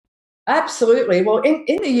Absolutely. Well, in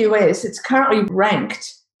the US, it's currently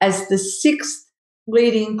ranked as the sixth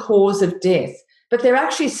leading cause of death. But they're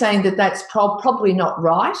actually saying that that's probably not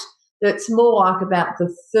right, that it's more like about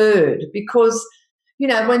the third because,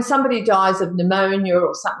 when somebody dies of pneumonia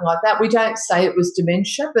or something like that, we don't say it was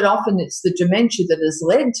dementia, but often it's the dementia that has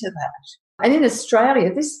led to that. And in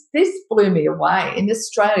Australia, this blew me away. In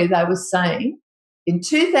Australia, they were saying in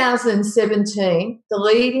 2017, the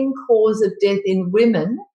leading cause of death in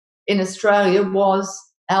women in Australia was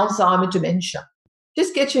Alzheimer's dementia.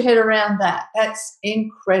 Just get your head around that. That's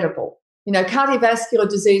incredible. Cardiovascular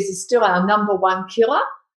disease is still our number one killer,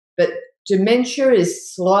 but dementia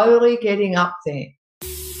is slowly getting up there.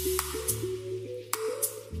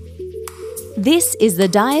 This is the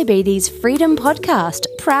Diabetes Freedom Podcast,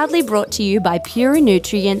 proudly brought to you by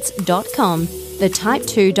PureNutrients.com, the type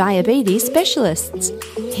 2 diabetes specialists.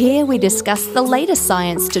 Here we discuss the latest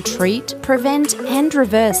science to treat, prevent and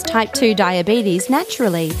reverse type 2 diabetes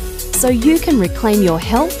naturally, so you can reclaim your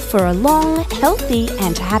health for a long, healthy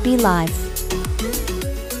and happy life.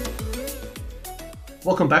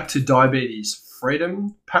 Welcome back to Diabetes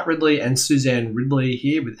Freedom. Pat Ridley and Suzanne Ridley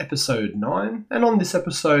here with episode 9. And on this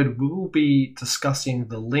episode, we will be discussing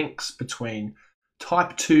the links between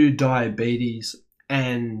type 2 diabetes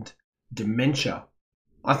and dementia.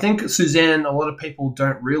 I think, Suzanne, a lot of people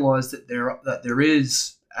don't realise that there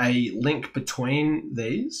is a link between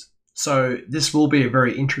these. So this will be a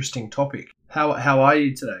very interesting topic. How are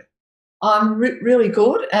you today? I'm really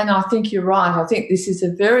good, and I think you're right. I think this is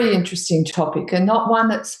a very interesting topic and not one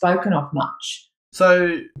that's spoken of much.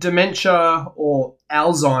 So dementia or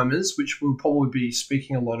Alzheimer's, which we'll probably be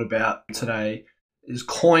speaking a lot about today, is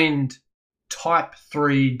coined type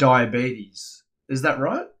 3 diabetes. Is that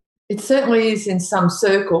right? It certainly is in some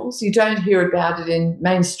circles. You don't hear about it in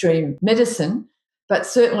mainstream medicine, but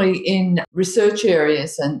certainly in research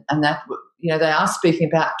areas and that, they are speaking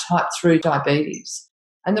about type 3 diabetes.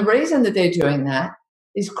 And the reason that they're doing that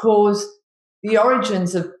is because the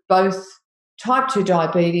origins of both type 2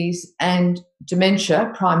 diabetes and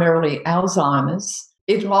dementia, primarily Alzheimer's,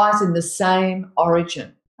 it lies in the same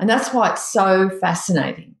origin. And that's why it's so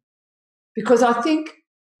fascinating. Because I think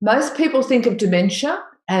most people think of dementia,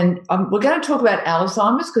 and we're going to talk about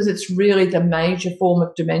Alzheimer's because it's really the major form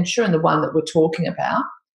of dementia and the one that we're talking about.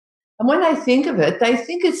 And when they think of it, they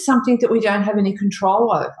think it's something that we don't have any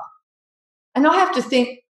control over. And I have to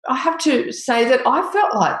say that I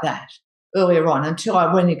felt like that earlier on until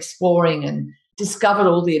I went exploring and discovered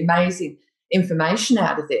all the amazing information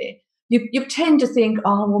out of there. You tend to think,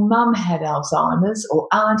 oh, well, Mum had Alzheimer's or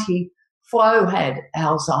Auntie Flo had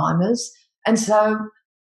Alzheimer's, and so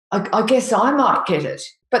I guess I might get it.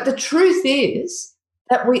 But the truth is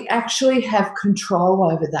that we actually have control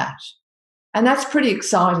over that, and that's pretty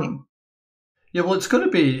exciting. Yeah, well, it's got to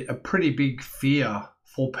be a pretty big fear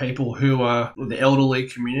for people who are the elderly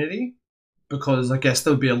community, because I guess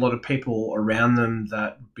there would be a lot of people around them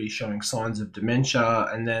that would be showing signs of dementia,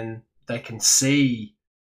 and then they can see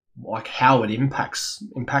like how it impacts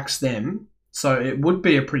them. So it would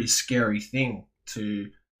be a pretty scary thing to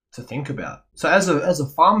think about. So as a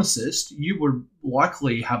pharmacist, you would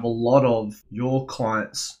likely have a lot of your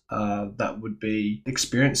clients that would be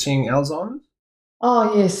experiencing Alzheimer's.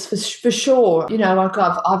 Oh, yes, for sure.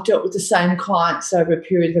 I've dealt with the same clients over a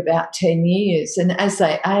period of about 10 years. And as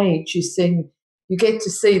they age, you get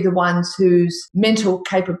to see the ones whose mental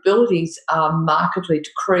capabilities are markedly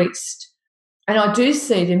decreased. And I do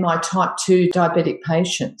see it in my type 2 diabetic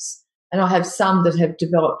patients. And I have some that have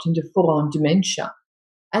developed into full-on dementia.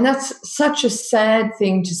 And that's such a sad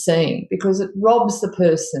thing to see because it robs the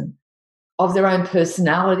person of their own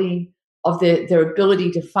personality, of their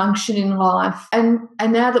ability to function in life. And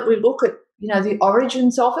now that we look at, the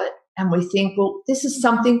origins of it and we think, well, this is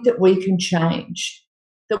something that we can change,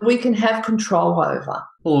 that we can have control over.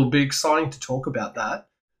 Well, it'll be exciting to talk about that.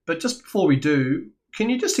 But just before we do, can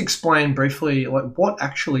you just explain briefly, what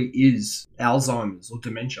actually is Alzheimer's or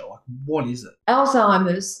dementia? What is it?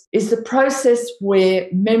 Alzheimer's is the process where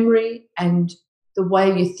memory and the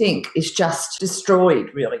way you think is just destroyed,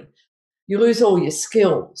 really. You lose all your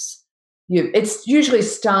skills. It usually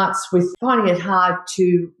starts with finding it hard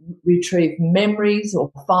to retrieve memories or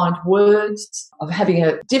find words, of having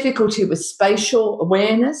a difficulty with spatial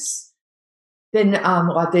awareness. Then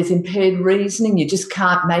there's impaired reasoning. You just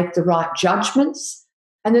can't make the right judgments.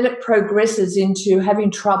 And then it progresses into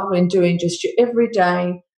having trouble in doing just your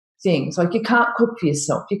everyday things. Like you can't cook for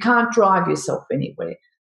yourself. You can't drive yourself anywhere.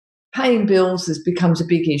 Paying bills becomes a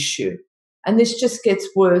big issue. And this just gets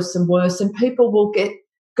worse and worse. And people will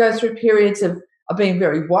go through periods of being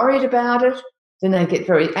very worried about it. Then they get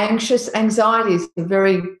very anxious. Anxiety is a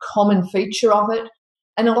very common feature of it,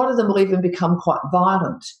 and a lot of them will even become quite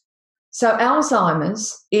violent. So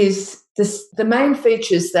Alzheimer's is the main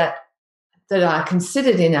features that are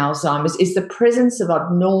considered in Alzheimer's is the presence of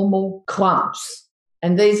abnormal clumps,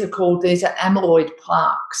 and these are amyloid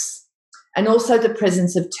plaques, and also the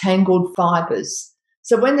presence of tangled fibres.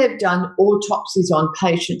 So when they've done autopsies on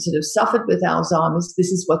patients that have suffered with Alzheimer's, this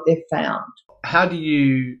is what they've found. How do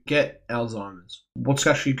you get Alzheimer's? What's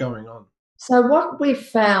actually going on? So what we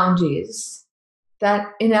found is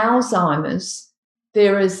that in Alzheimer's,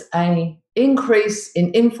 there is an increase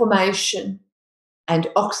in inflammation and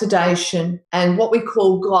oxidation and what we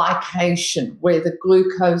call glycation, where the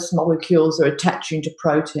glucose molecules are attaching to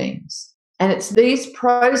proteins. And it's these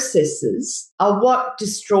processes are what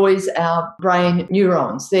destroys our brain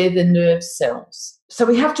neurons. They're the nerve cells. So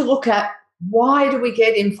we have to look at, why do we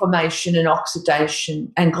get inflammation and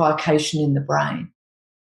oxidation and glycation in the brain?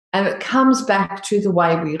 And it comes back to the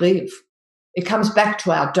way we live. It comes back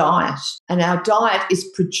to our diet. And our diet is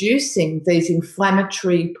producing these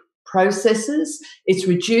inflammatory processes. It's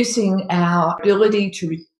reducing our ability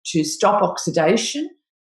to stop oxidation.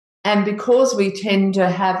 And because we tend to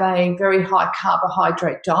have a very high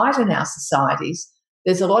carbohydrate diet in our societies,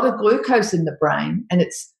 there's a lot of glucose in the brain, and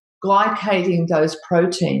it's glycating those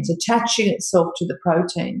proteins, attaching itself to the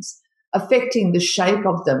proteins, affecting the shape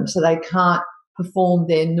of them so they can't perform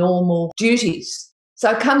their normal duties.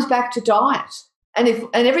 So it comes back to diet. And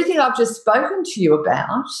everything I've just spoken to you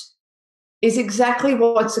about is exactly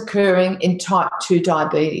what's occurring in type 2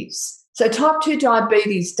 diabetes. So type 2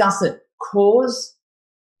 diabetes doesn't cause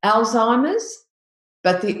Alzheimer's,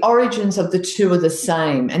 but the origins of the two are the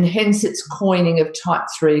same, and hence its coining of type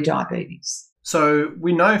 3 diabetes. So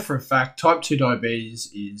we know for a fact type 2 diabetes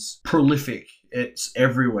is prolific. It's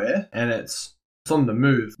everywhere and it's on the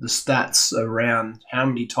move. The stats around how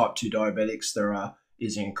many type 2 diabetics there are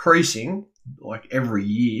is increasing like every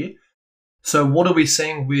year. So what are we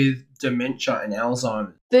seeing with dementia and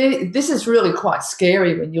Alzheimer's? This is really quite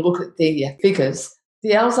scary when you look at the figures.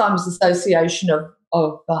 The Alzheimer's Association of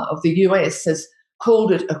the US has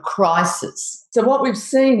called it a crisis. So what we've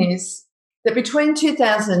seen is that between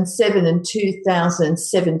 2007 and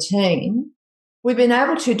 2017, we've been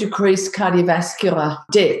able to decrease cardiovascular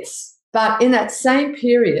deaths. But in that same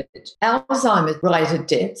period, Alzheimer's-related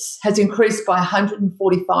deaths has increased by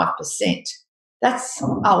 145%. That's a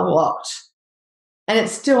lot. And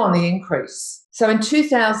it's still on the increase. So in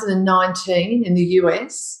 2019 in the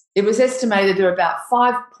US, it was estimated there were about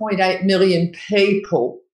 5.8 million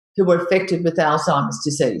people who were affected with Alzheimer's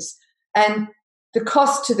disease. And the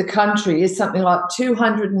cost to the country is something like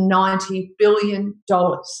 $290 billion.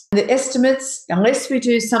 The estimates, unless we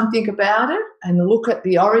do something about it and look at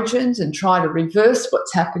the origins and try to reverse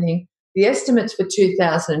what's happening, the estimates for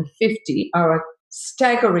 2050 are a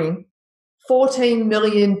staggering 14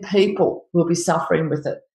 million people will be suffering with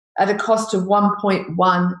it at a cost of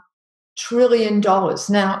 $1.1 trillion.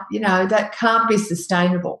 Now, that can't be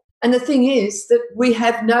sustainable. And the thing is that we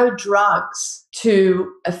have no drugs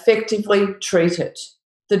to effectively treat it.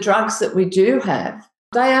 The drugs that we do have,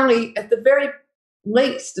 they only, at the very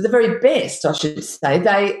least, the very best, I should say,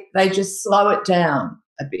 they just slow it down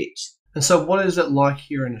a bit. And so what is it like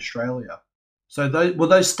here in Australia? So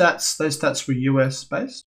those stats were US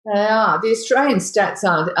based? They are. The Australian stats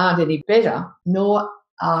aren't any better, nor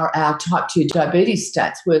are our type 2 diabetes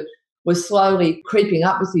stats. We're slowly creeping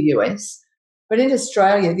up with the US. But in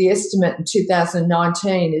Australia, the estimate in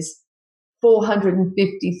 2019 is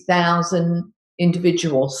 450,000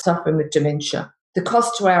 individuals suffering with dementia. The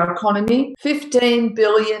cost to our economy, $15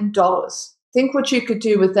 billion. Think what you could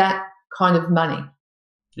do with that kind of money.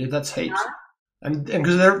 Yeah, that's heaps. And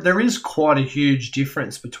because there is quite a huge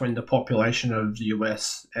difference between the population of the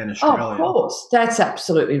US and Australia. Oh, of course. That's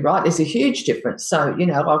absolutely right. There's a huge difference. So,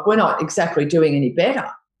 we're not exactly doing any better.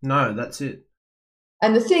 No, that's it.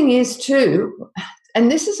 And the thing is too,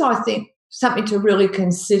 and this is, I think, something to really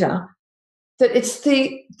consider, that it's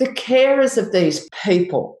the carers of these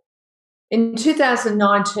people. In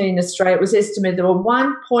 2019, Australia, it was estimated there were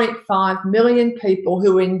 1.5 million people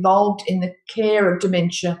who were involved in the care of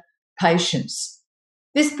dementia patients.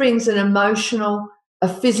 This brings an emotional, a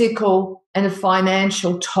physical, and a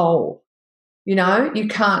financial toll. You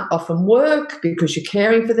can't often work because you're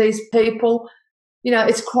caring for these people.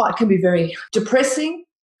 It can be very depressing.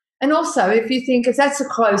 And also, if that's a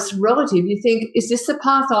close relative, you think, is this the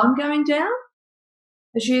path I'm going down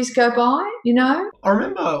as years go by, I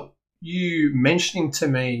remember you mentioning to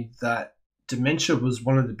me that dementia was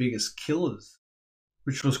one of the biggest killers,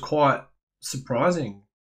 which was quite surprising.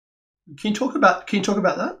 Can you talk about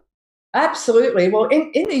that? Absolutely. Well,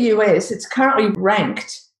 in the US, it's currently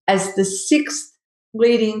ranked as the sixth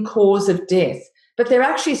leading cause of death. But they're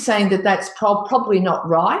actually saying that that's probably not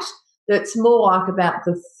right, that it's more like about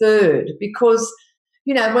the third because,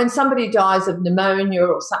 when somebody dies of pneumonia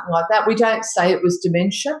or something like that, we don't say it was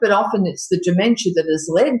dementia, but often it's the dementia that has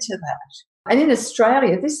led to that. And in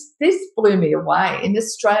Australia, this blew me away. In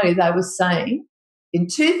Australia, they were saying in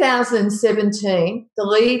 2017, the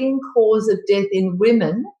leading cause of death in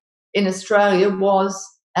women in Australia was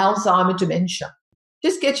Alzheimer's dementia.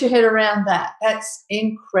 Just get your head around that. That's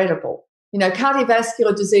incredible.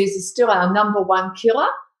 Cardiovascular disease is still our number one killer,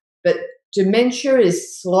 but dementia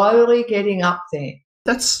is slowly getting up there.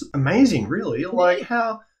 That's amazing, really. Like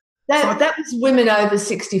how... That was women over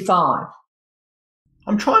 65.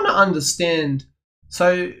 I'm trying to understand.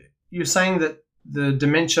 So you're saying that the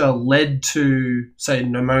dementia led to, say,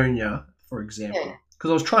 pneumonia, for example. Yeah. Because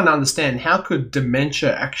I was trying to understand how could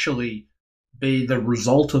dementia actually be the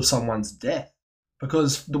result of someone's death?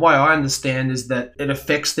 Because the way I understand is that it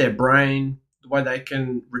affects their brain, the way they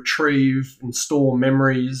can retrieve and store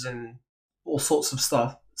memories and all sorts of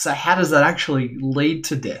stuff. So how does that actually lead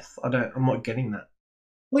to death? I'm not getting that.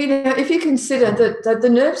 Well, if you consider that the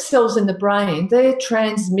nerve cells in the brain, they're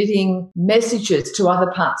transmitting messages to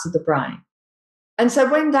other parts of the brain. And so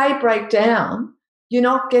when they break down, you're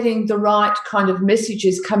not getting the right kind of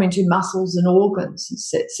messages coming to muscles and organs,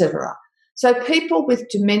 etc. So people with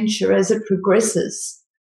dementia, as it progresses,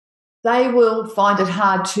 they will find it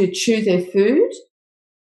hard to chew their food.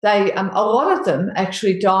 A lot of them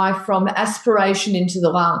actually die from aspiration into the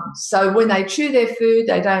lungs. So when they chew their food,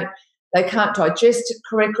 they can't digest it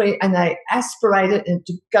correctly and they aspirate it and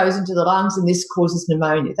it goes into the lungs and this causes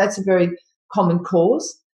pneumonia. That's a very common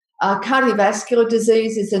cause. Cardiovascular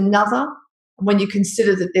disease is another. When you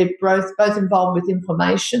consider that they're both involved with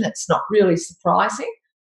inflammation, that's not really surprising.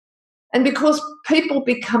 And because people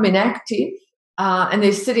become inactive and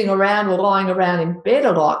they're sitting around or lying around in bed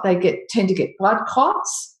a lot, they tend to get blood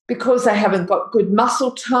clots because they haven't got good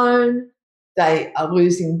muscle tone. They are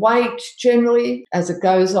losing weight generally as it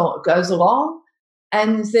goes along,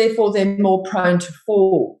 and therefore they're more prone to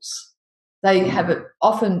falls. They have it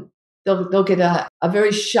often. They'll get a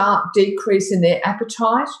very sharp decrease in their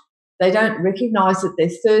appetite. They don't recognise that they're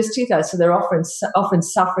thirsty, though, so they're often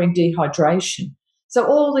suffering dehydration. So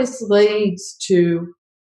all this leads to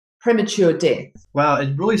premature death. Wow,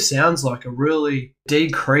 it really sounds like a really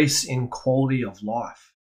decrease in quality of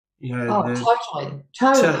life. Totally.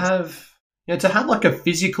 To have like a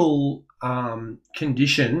physical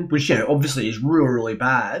condition, which obviously is really, really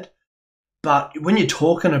bad, but when you're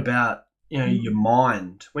talking about your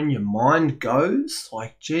mind, when your mind goes,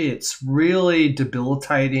 it's really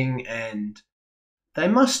debilitating, and they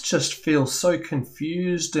must just feel so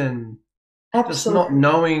confused and Absolutely. Just not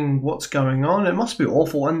knowing what's going on. It must be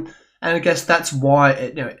awful, and I guess that's why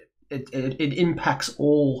it impacts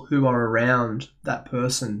all who are around that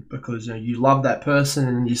person, because you love that person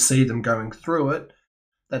and you see them going through it.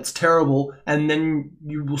 That's terrible, and then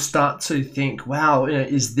you will start to think, wow,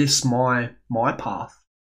 is this my path?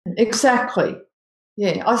 Exactly.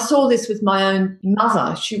 Yeah, I saw this with my own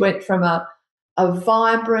mother. She went from a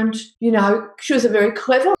vibrant, she was a very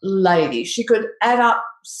clever lady. She could add up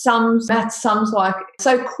math sums like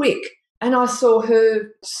so quick. And I saw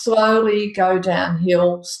her slowly go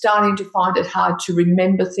downhill, starting to find it hard to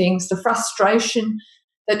remember things, the frustration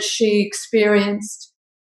that she experienced.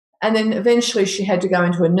 And then eventually she had to go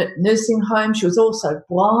into a nursing home. She was also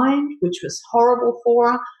blind, which was horrible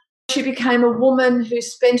for her. She became a woman who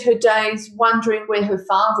spent her days wondering where her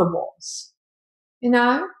father was.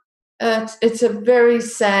 It's a very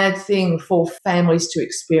sad thing for families to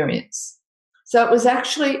experience. So it was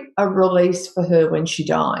actually a release for her when she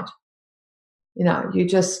died. You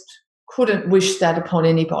just couldn't wish that upon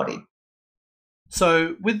anybody.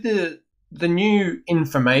 So with the new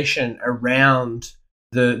information around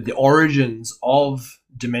the origins of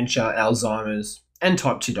dementia, Alzheimer's, and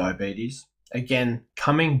type 2 diabetes, again,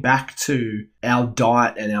 coming back to our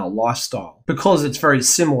diet and our lifestyle, because it's very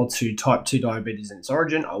similar to type 2 diabetes in its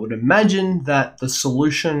origin, I would imagine that the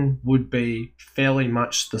solution would be fairly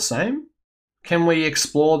much the same. Can we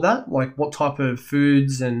explore that? Like what type of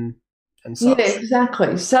foods and such? Yeah,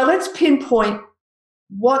 exactly. So let's pinpoint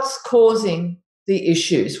what's causing the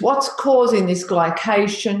issues. What's causing this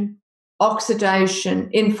glycation,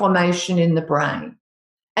 oxidation, inflammation in the brain?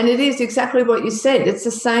 And it is exactly what you said. It's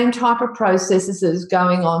the same type of processes that is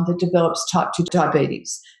going on that develops type 2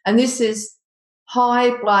 diabetes. And this is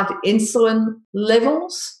high blood insulin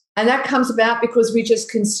levels. And that comes about because we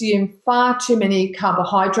just consume far too many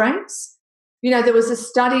carbohydrates. There was a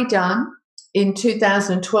study done in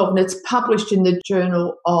 2012, and it's published in the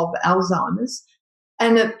Journal of Alzheimer's,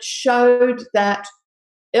 and it showed that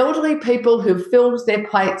elderly people who filled their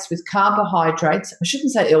plates with carbohydrates, I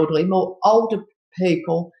shouldn't say elderly, more older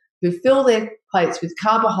people who fill their plates with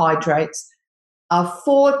carbohydrates are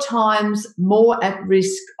 4 times more at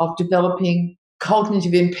risk of developing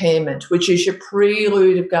cognitive impairment, which is your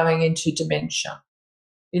prelude of going into dementia.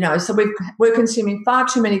 So we're consuming far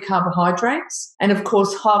too many carbohydrates, and of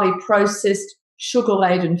course highly processed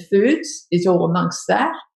sugar-laden foods is all amongst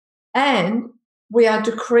that. And we are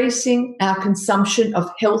decreasing our consumption of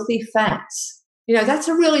healthy fats. That's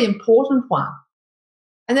a really important one.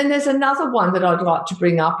 And then there's another one that I'd like to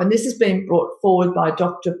bring up, and this has been brought forward by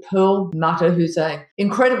Dr. Perlmutter, who's an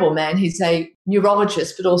incredible man. He's a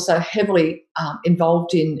neurologist, but also heavily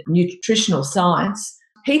involved in nutritional science.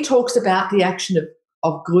 He talks about the action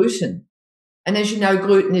of gluten. And as you know,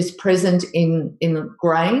 gluten is present in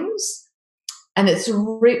grains, and it's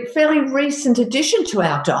a fairly recent addition to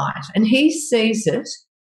our diet. And he sees it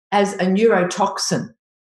as a neurotoxin.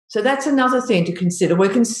 So that's another thing to consider.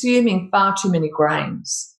 We're consuming far too many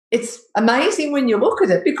grains. It's amazing when you look at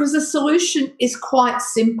it because the solution is quite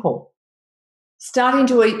simple. Starting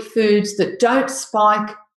to eat foods that don't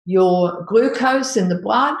spike your glucose in the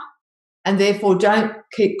blood and therefore don't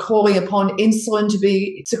keep calling upon insulin to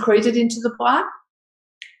be secreted into the blood,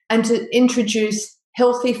 and to introduce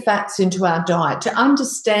healthy fats into our diet, to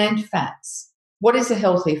understand fats. What is a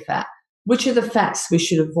healthy fat? Which are the fats we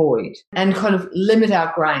should avoid, and kind of limit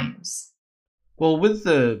our grains? Well, with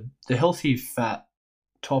the healthy fat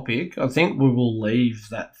topic, I think we will leave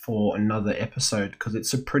that for another episode because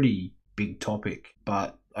it's a pretty big topic.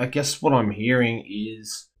 But I guess what I'm hearing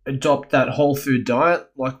is adopt that whole food diet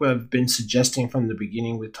like we've been suggesting from the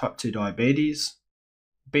beginning with type 2 diabetes.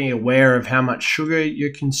 Being aware of how much sugar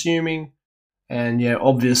you're consuming, and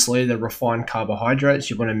obviously the refined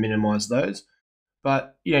carbohydrates, you want to minimize those.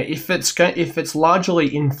 But if it's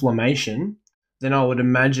largely inflammation, then I would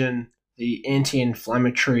imagine the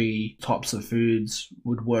anti-inflammatory types of foods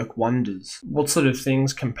would work wonders. What sort of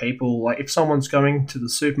things can people, like if someone's going to the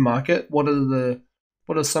supermarket, what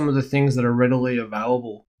are some of the things that are readily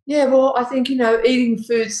available? Yeah, well, I think, eating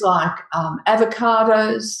foods like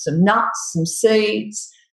avocados, some nuts, some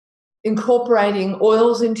seeds, incorporating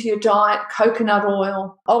oils into your diet, coconut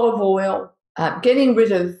oil, olive oil, getting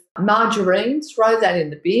rid of margarine, throw that in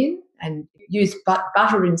the bin and use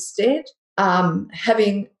butter instead.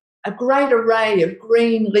 Having a great array of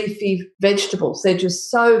green leafy vegetables. They're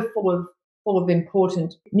just so full of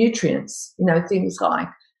important nutrients, things like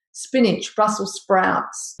spinach, Brussels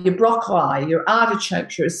sprouts, your broccoli, your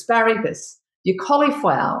artichokes, your asparagus, your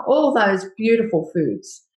cauliflower, all those beautiful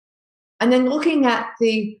foods. And then looking at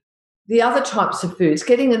the other types of foods,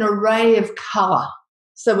 getting an array of colour.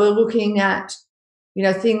 So we're looking at,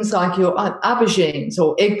 things like your aubergines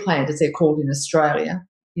or eggplant, as they're called in Australia,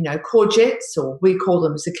 courgettes, or we call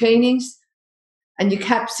them zucchinis, and your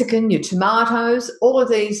capsicum, your tomatoes, all of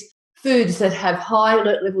these foods that have high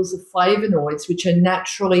levels of flavonoids, which are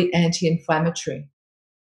naturally anti-inflammatory.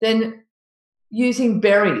 Then using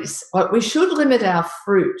berries. We should limit our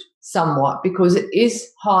fruit somewhat because it is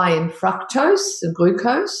high in fructose and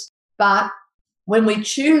glucose, but when we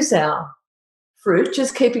choose our fruit,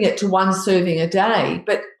 just keeping it to 1 serving a day,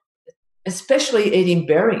 but especially eating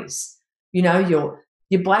berries, your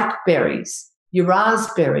blackberries, your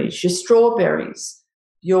raspberries, your strawberries,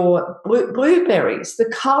 your blueberries.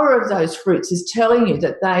 The colour of those fruits is telling you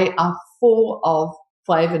that they are full of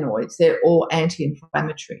flavonoids. They're all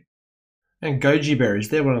anti-inflammatory. And goji berries,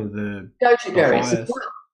 they're one of the goji berries as well.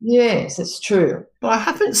 Yes, it's true. But I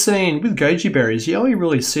haven't seen, with goji berries, you only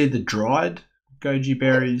really see the dried goji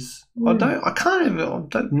berries.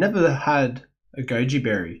 I've never had a goji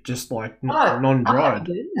berry, just like non-dried.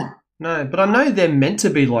 No, but I know they're meant to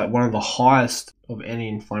be like one of the highest of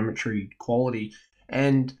anti-inflammatory quality.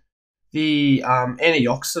 And the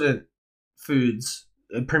antioxidant foods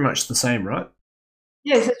are pretty much the same, right?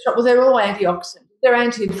 Yes, that's right. Well, they're all antioxidants. They're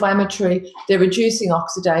anti-inflammatory. They're reducing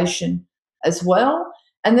oxidation as well.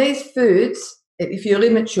 And these foods, if you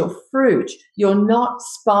limit your fruit, you're not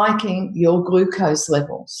spiking your glucose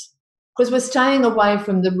levels because we're staying away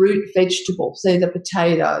from the root vegetables, the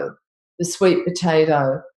potato, the sweet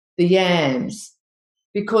potato, the yams,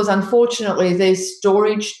 because unfortunately they're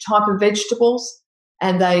storage type of vegetables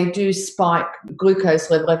and they do spike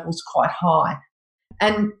glucose levels quite high.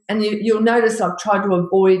 And you'll notice I've tried to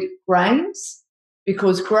avoid grains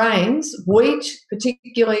because grains, wheat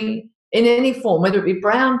particularly, in any form, whether it be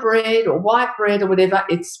brown bread or white bread or whatever,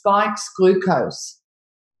 it spikes glucose,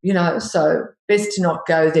 so best to not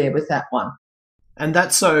go there with that one. And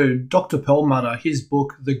that's so Dr. Perlmutter, his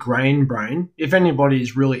book, The Grain Brain, if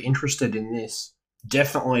anybody's really interested in this,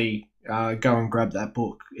 definitely go and grab that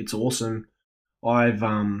book. It's awesome.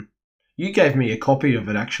 You gave me a copy of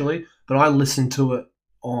it actually, but I listened to it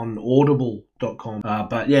on audible.com.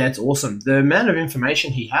 But yeah, it's awesome. The amount of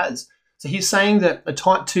information he has. So he's saying that a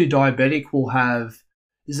type 2 diabetic will have,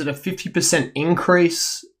 is it a 50%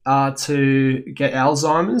 increase to get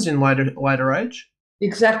Alzheimer's in later age?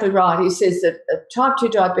 Exactly right. He says that a type 2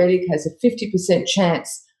 diabetic has a 50%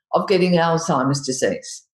 chance of getting Alzheimer's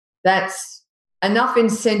disease. That's enough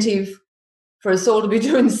incentive for us all to be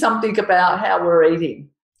doing something about how we're eating.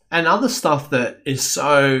 And other stuff that is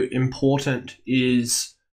so important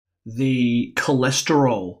is the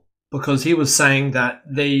cholesterol, because he was saying that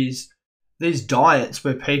these diets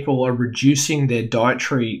where people are reducing their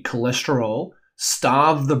dietary cholesterol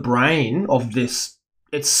starve the brain of this.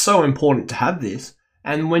 It's so important to have this.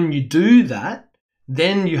 And when you do that,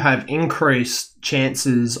 then you have increased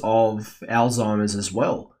chances of Alzheimer's as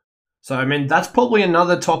well. So, I mean, that's probably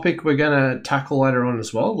another topic we're going to tackle later on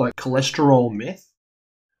as well, like cholesterol myth,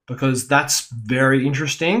 because that's very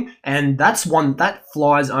interesting. And that's one that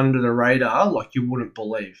flies under the radar like you wouldn't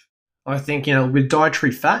believe. I think, with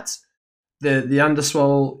dietary fats, the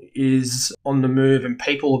underswell is on the move and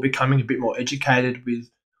people are becoming a bit more educated with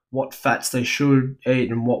what fats they should eat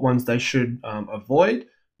and what ones they should avoid.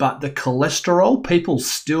 But the cholesterol, people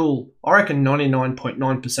still, I reckon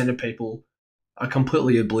 99.9% of people are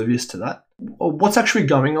completely oblivious to that. What's actually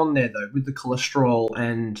going on there, though, with the cholesterol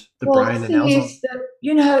and the brain and Alzheimer's? Is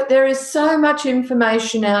that, there is so much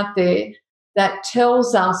information out there that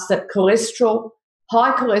tells us that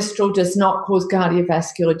high cholesterol does not cause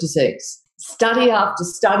cardiovascular disease. Study after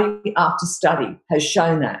study after study has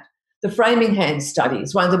shown that. The Framingham study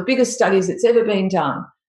is one of the biggest studies that's ever been done,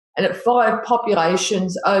 and it followed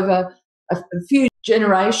populations over a few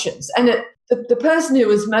generations. And the person who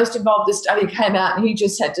was most involved in the study came out and he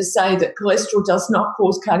just had to say that cholesterol does not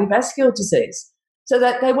cause cardiovascular disease. So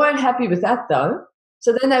that they weren't happy with that, though.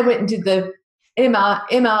 So then they went and did the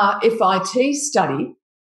MRFIT study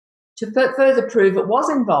to further prove it was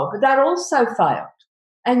involved, but that also failed.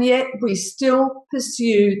 And yet we still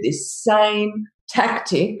pursue this same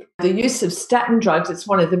tactic, the use of statin drugs. It's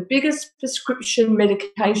one of the biggest prescription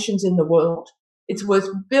medications in the world. It's worth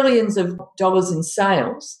billions of dollars in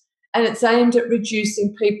sales, and it's aimed at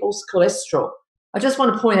reducing people's cholesterol. I just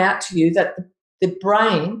want to point out to you that the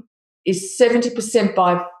brain is 70%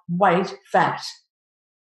 by weight fat.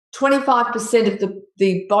 25% of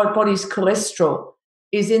the body's cholesterol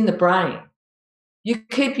is in the brain. You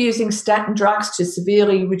keep using statin drugs to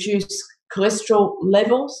severely reduce cholesterol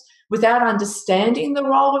levels without understanding the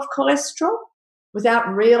role of cholesterol, without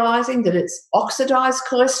realising that it's oxidised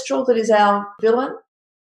cholesterol that is our villain.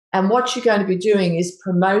 And what you're going to be doing is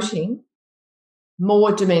promoting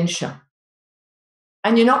more dementia.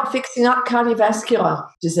 And you're not fixing up cardiovascular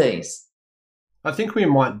disease. I think we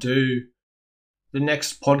might do the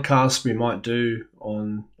next podcast we might do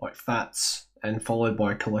on like fats and followed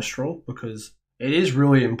by cholesterol, because it is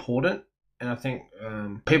really important. And I think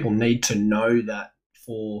people need to know that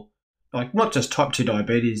for like not just type 2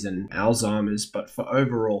 diabetes and Alzheimer's, but for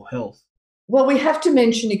overall health. Well, we have to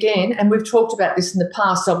mention again, and we've talked about this in the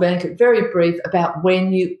past, so I'll make it very brief, about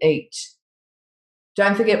when you eat.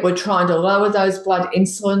 Don't forget, we're trying to lower those blood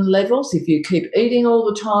insulin levels. If you keep eating all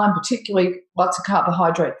the time, particularly lots of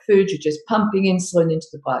carbohydrate food, you're just pumping insulin into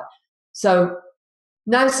the blood. So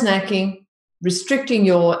no snacking, restricting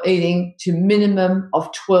your eating to minimum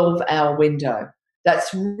of 12-hour window.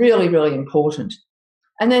 That's really, really important.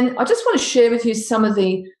 And then I just want to share with you some of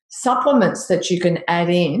the supplements that you can add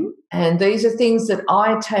in. And these are things that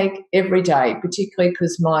I take every day, particularly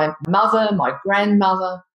because my mother, my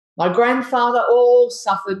grandmother, my grandfather all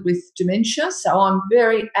suffered with dementia. So I'm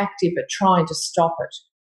very active at trying to stop it.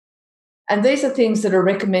 And these are things that are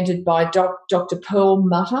recommended by Dr.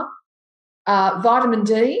 Perlmutter. Vitamin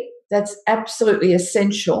D, that's absolutely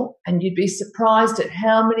essential. And you'd be surprised at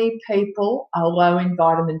how many people are low in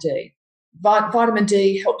vitamin D. Vitamin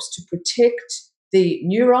D helps to protect the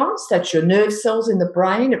neurons, that's your nerve cells in the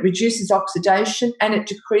brain. It reduces oxidation and it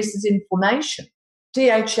decreases inflammation.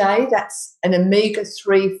 DHA, that's an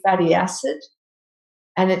omega-3 fatty acid,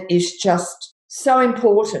 and it is just so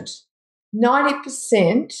important.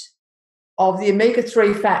 90% of the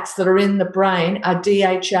omega-3 fats that are in the brain are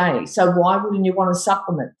DHA, so why wouldn't you want to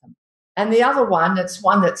supplement them? And the other one, that's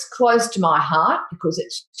one that's close to my heart because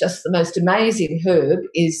it's just the most amazing herb,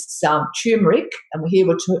 is turmeric. And here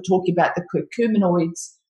we're talking about the curcuminoids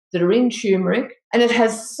that are in turmeric. And it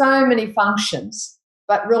has so many functions.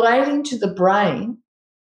 But relating to the brain,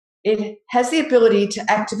 it has the ability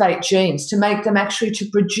to activate genes, to make them actually to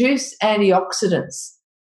produce antioxidants.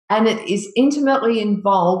 And it is intimately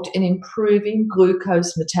involved in improving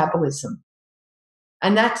glucose metabolism.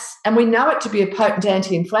 And we know it to be a potent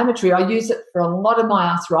anti-inflammatory. I use it for a lot of my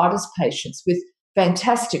arthritis patients with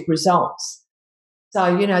fantastic results.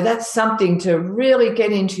 So, that's something to really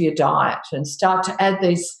get into your diet and start to add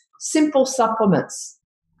these simple supplements.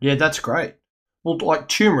 Yeah, that's great. Well, like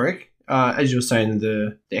turmeric, as you were saying,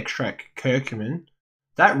 the extract curcumin,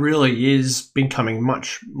 that really is becoming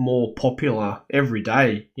much more popular every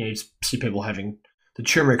day. You see people having the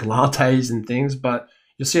turmeric lattes and things, but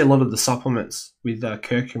you'll see a lot of the supplements with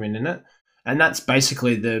curcumin in it. And that's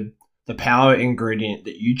basically the power ingredient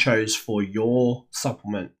that you chose for your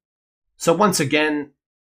supplement. So once again,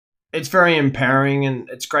 it's very empowering, and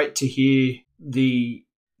it's great to hear the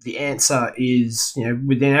answer is,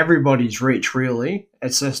 within everybody's reach, really.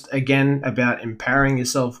 It's just, again, about empowering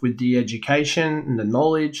yourself with the education and the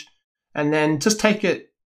knowledge, and then just take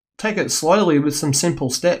it slowly with some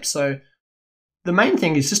simple steps. So the main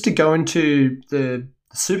thing is just to go into the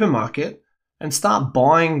supermarket and start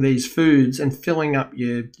buying these foods and filling up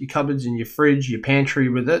your cupboards and your fridge, your pantry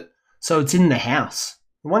with it, so it's in the house.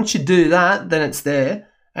 Once you do that, then it's there,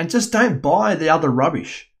 and just don't buy the other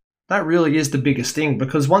rubbish. That really is the biggest thing,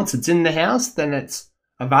 because once it's in the house, then it's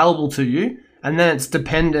available to you, and then it's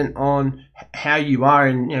dependent on how you are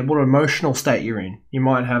and what emotional state you're in. You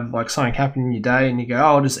might have like something happen in your day and you go,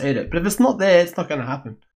 oh, I'll just eat it. But if it's not there, it's not going to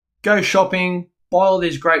happen. Go shopping, buy all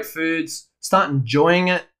these great foods, start enjoying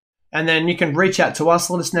it, and then you can reach out to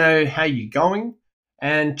us, let us know how you're going,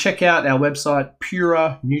 and check out our website,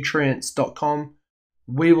 puranutrients.com.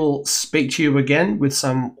 We will speak to you again with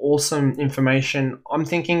some awesome information. I'm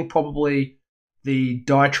thinking probably the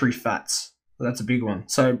dietary fats. That's a big one.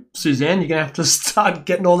 So, Suzanne, you're going to have to start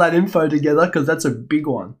getting all that info together, because that's a big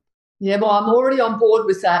one. Yeah, well, I'm already on board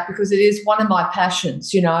with that, because it is one of my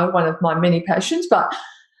passions, one of my many passions,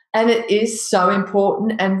 and it is so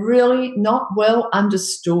important and really not well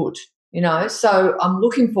understood, so I'm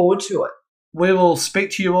looking forward to it. We will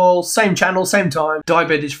speak to you all, same channel, same time.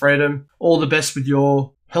 Diabetes Freedom. All the best with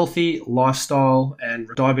your healthy lifestyle and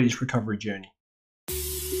diabetes recovery journey.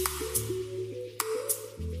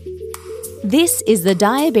 This is the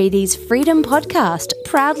Diabetes Freedom Podcast,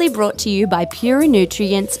 proudly brought to you by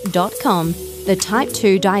puranutrients.com, the type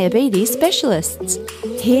 2 diabetes specialists.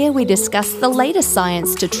 Here we discuss the latest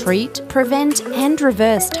science to treat, prevent, and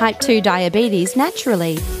reverse type 2 diabetes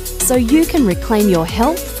naturally, so you can reclaim your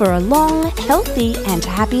health for a long, healthy, and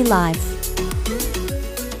happy life.